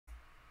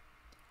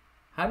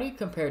How do you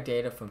compare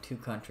data from two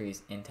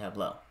countries in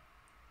Tableau?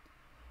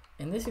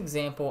 In this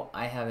example,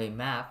 I have a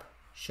map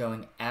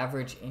showing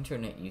average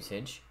internet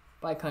usage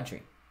by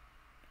country.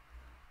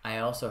 I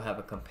also have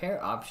a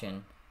compare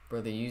option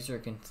where the user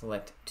can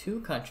select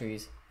two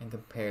countries and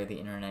compare the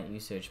internet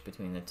usage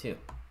between the two.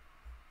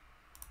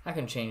 I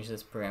can change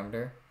this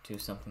parameter to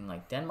something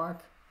like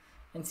Denmark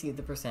and see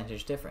the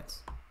percentage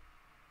difference.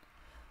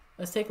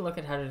 Let's take a look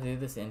at how to do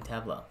this in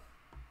Tableau.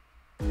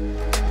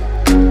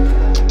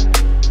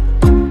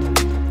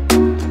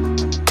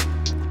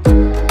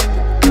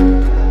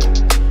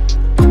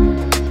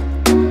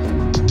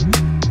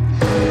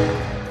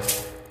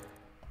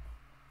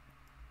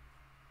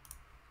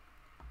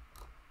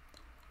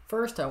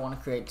 First, I want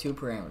to create two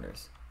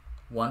parameters,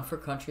 one for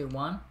country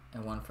 1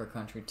 and one for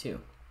country 2.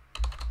 So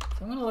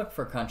I'm going to look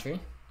for country,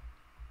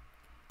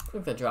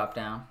 click the drop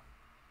down,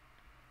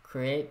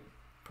 create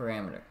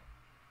parameter.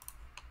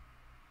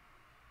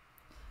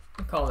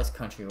 I'll call this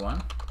country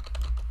 1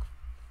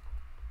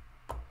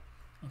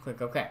 and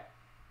click OK.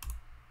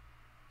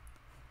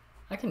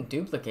 I can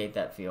duplicate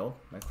that field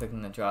by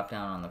clicking the drop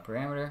down on the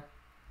parameter,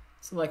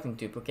 selecting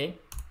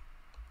duplicate,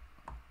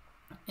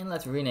 and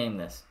let's rename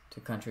this to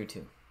country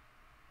 2.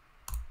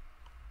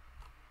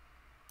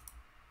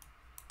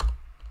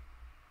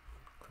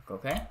 Click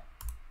OK.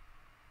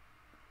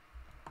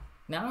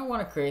 Now I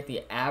want to create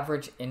the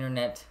average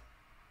internet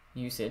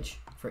usage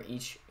for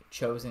each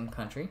chosen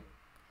country.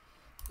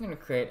 I'm going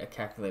to create a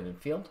calculated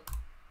field.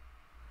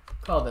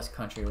 Call this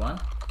country 1.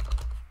 I'm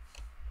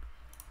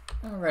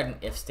going to write an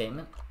if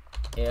statement.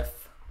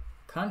 If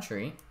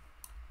country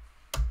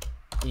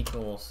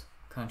equals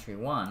country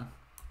 1,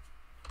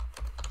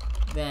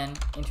 then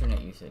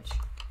internet usage.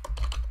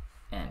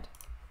 End.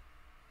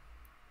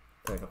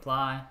 Click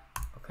apply.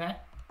 Okay.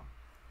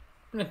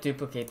 I'm going to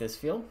duplicate this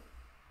field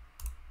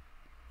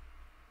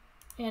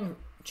and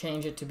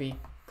change it to be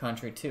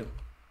country 2.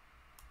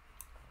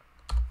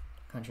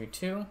 Country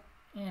 2,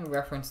 and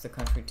reference the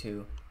country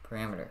 2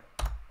 parameter.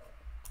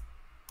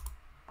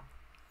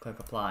 Click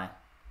apply.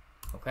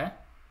 Okay.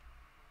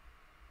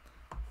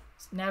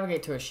 Let's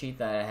navigate to a sheet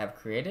that I have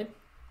created.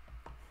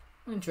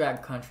 I'm going to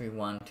drag country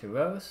 1 to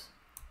rows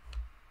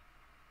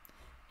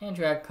and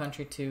drag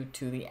country 2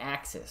 to the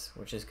axis,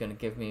 which is going to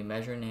give me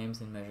measure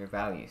names and measure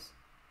values.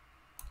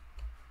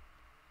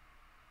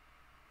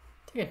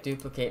 Take a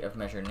duplicate of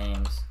measure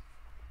names,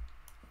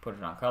 put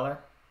it on color,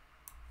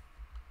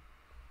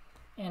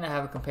 and I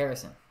have a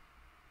comparison.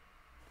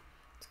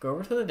 Let's go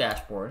over to the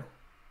dashboard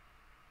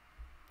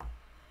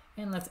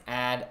and let's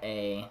add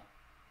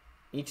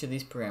each of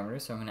these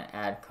parameters. So I'm going to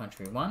add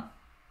country 1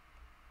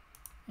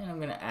 and I'm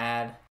going to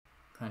add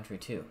country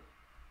 2.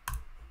 I'm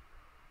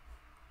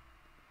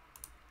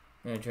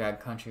going to drag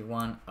country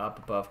 1 up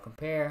above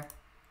compare,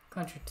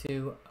 country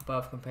 2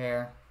 above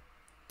compare,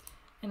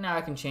 and now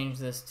I can change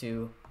this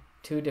to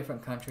two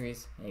different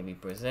countries, maybe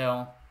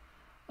Brazil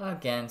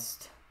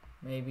against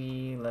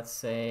maybe, let's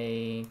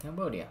say,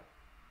 Cambodia.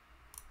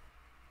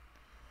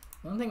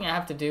 One thing I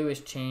have to do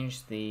is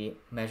change the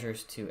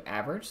measures to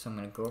average. So I'm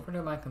going to go over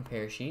to my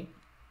compare sheet,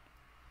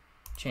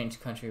 change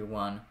country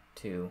 1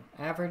 to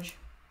average,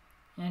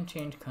 and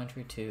change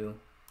country 2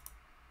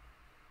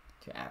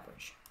 to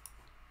average.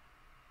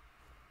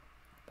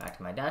 Back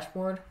to my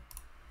dashboard,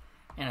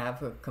 and I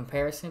have a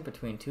comparison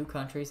between two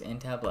countries in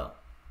Tableau.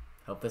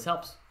 Hope this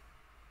helps.